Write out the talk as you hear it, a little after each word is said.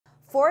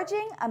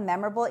Forging a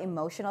memorable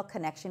emotional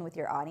connection with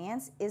your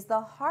audience is the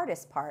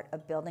hardest part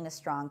of building a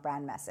strong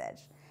brand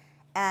message.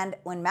 And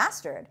when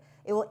mastered,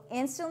 it will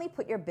instantly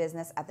put your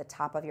business at the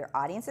top of your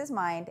audience's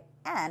mind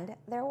and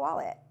their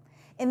wallet.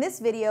 In this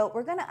video,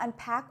 we're going to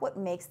unpack what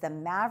makes the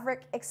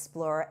Maverick,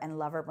 Explorer, and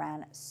Lover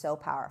brand so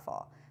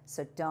powerful.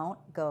 So don't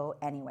go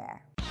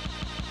anywhere.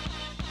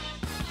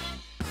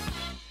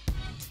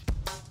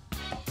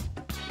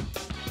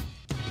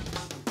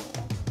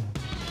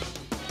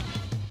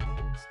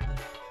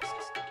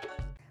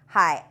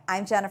 Hi,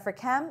 I'm Jennifer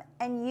Kem,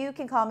 and you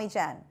can call me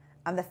Jen.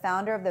 I'm the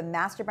founder of the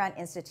Master Brand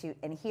Institute,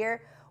 and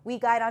here we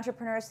guide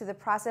entrepreneurs through the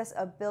process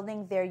of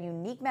building their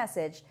unique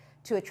message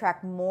to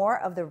attract more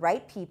of the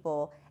right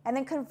people and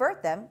then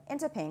convert them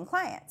into paying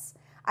clients.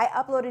 I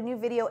upload a new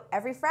video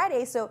every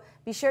Friday, so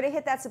be sure to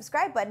hit that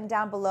subscribe button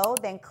down below,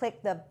 then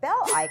click the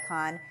bell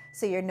icon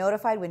so you're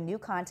notified when new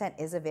content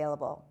is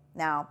available.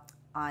 Now,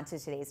 on to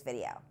today's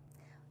video.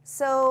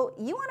 So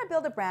you want to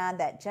build a brand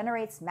that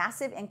generates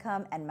massive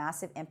income and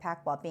massive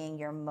impact while being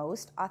your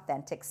most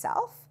authentic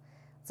self?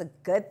 It's a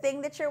good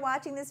thing that you're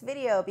watching this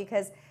video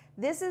because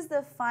this is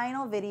the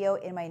final video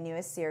in my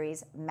newest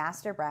series,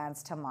 Master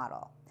Brands to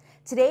Model.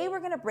 Today we're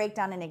going to break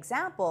down an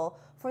example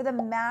for the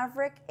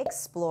Maverick,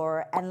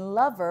 Explorer, and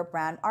Lover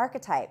brand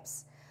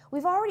archetypes.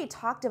 We've already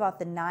talked about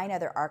the 9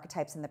 other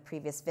archetypes in the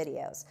previous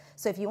videos,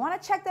 so if you want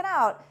to check that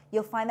out,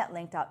 you'll find that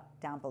linked up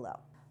down below.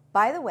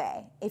 By the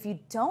way, if you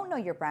don't know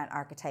your brand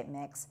archetype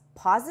mix,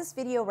 pause this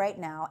video right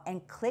now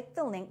and click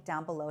the link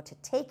down below to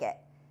take it.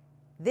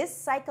 This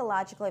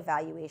psychological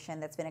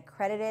evaluation that's been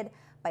accredited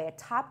by a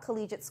top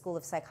collegiate school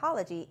of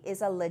psychology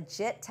is a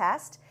legit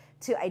test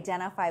to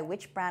identify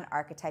which brand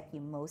archetype you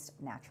most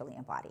naturally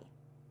embody.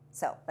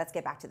 So let's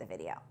get back to the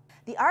video.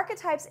 The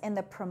archetypes in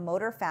the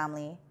promoter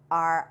family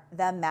are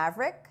the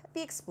Maverick,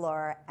 the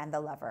Explorer, and the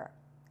Lover.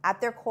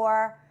 At their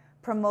core,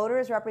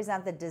 promoters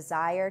represent the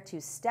desire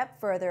to step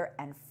further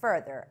and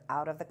further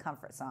out of the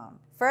comfort zone.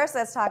 First,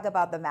 let's talk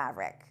about the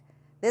Maverick.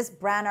 This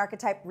brand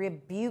archetype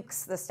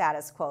rebukes the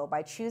status quo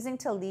by choosing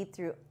to lead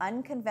through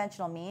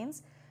unconventional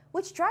means,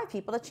 which drive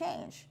people to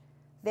change.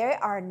 They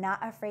are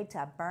not afraid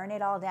to burn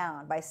it all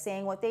down by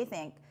saying what they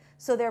think,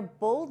 so their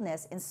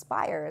boldness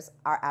inspires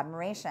our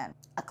admiration.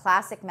 A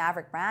classic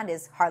Maverick brand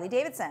is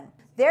Harley-Davidson.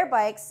 Their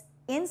bikes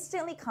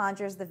instantly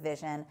conjures the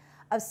vision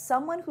of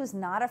someone who's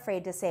not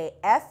afraid to say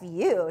F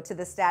you to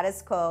the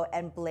status quo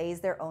and blaze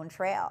their own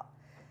trail.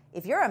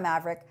 If you're a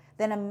Maverick,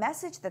 then a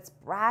message that's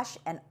brash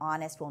and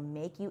honest will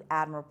make you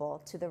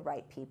admirable to the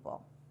right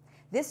people.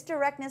 This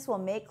directness will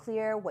make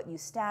clear what you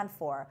stand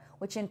for,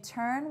 which in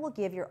turn will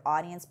give your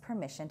audience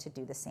permission to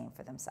do the same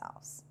for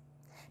themselves.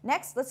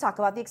 Next, let's talk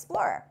about the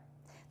Explorer.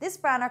 This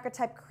brand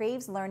archetype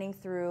craves learning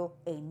through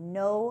a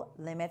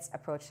no-limits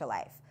approach to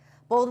life,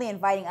 boldly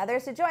inviting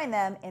others to join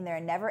them in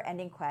their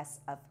never-ending quest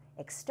of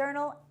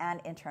external and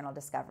internal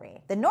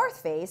discovery. The North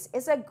Face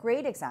is a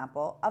great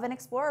example of an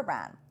Explorer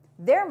brand.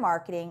 Their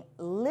marketing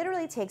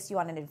literally takes you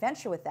on an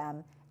adventure with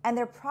them, and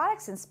their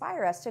products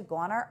inspire us to go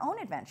on our own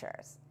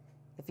adventures.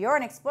 If you're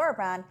an Explorer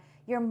brand,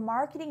 your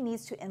marketing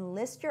needs to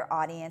enlist your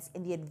audience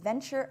in the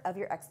adventure of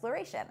your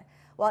exploration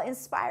while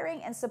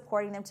inspiring and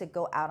supporting them to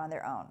go out on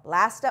their own.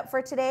 Last up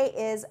for today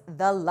is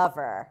the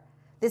Lover.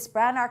 This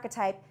brand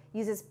archetype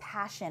uses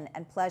passion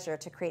and pleasure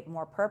to create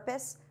more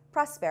purpose,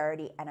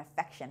 prosperity, and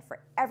affection for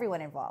everyone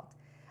involved.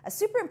 A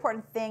super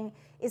important thing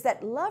is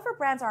that Lover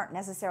brands aren't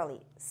necessarily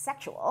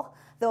sexual,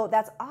 though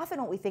that's often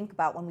what we think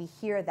about when we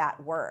hear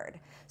that word.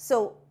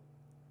 So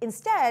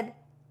instead,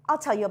 I'll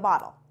tell you a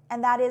bottle,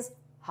 and that is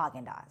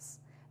Haagen-Dazs.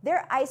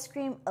 Their ice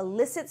cream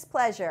elicits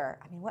pleasure.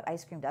 I mean, what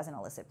ice cream doesn't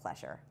elicit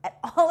pleasure? And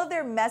all of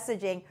their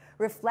messaging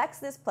reflects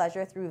this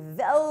pleasure through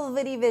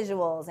velvety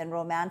visuals and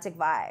romantic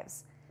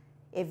vibes.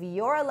 If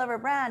you're a Lover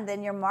brand,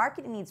 then your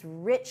marketing needs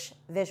rich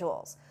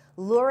visuals,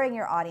 luring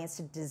your audience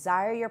to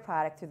desire your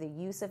product through the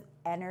use of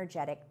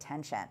energetic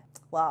tension.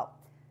 Well,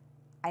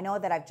 I know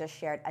that I've just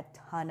shared a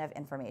ton of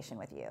information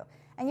with you,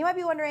 and you might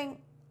be wondering,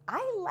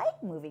 I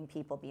like moving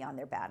people beyond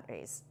their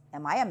boundaries.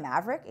 Am I a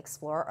Maverick,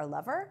 Explorer, or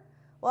Lover?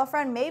 Well,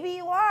 friend, maybe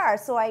you are,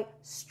 so I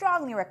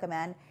strongly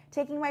recommend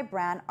taking my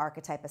brand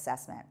archetype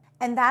assessment.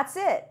 And that's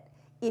it.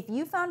 If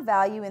you found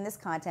value in this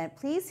content,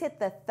 please hit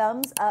the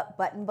thumbs up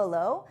button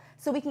below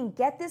so we can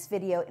get this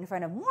video in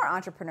front of more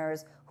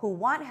entrepreneurs who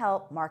want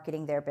help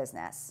marketing their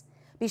business.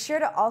 Be sure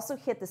to also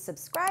hit the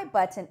subscribe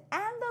button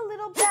and the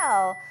little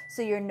bell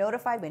so you're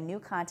notified when new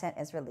content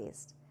is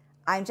released.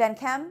 I'm Jen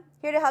Kem,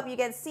 here to help you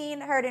get seen,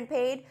 heard, and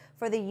paid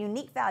for the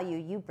unique value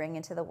you bring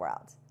into the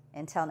world.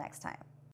 Until next time.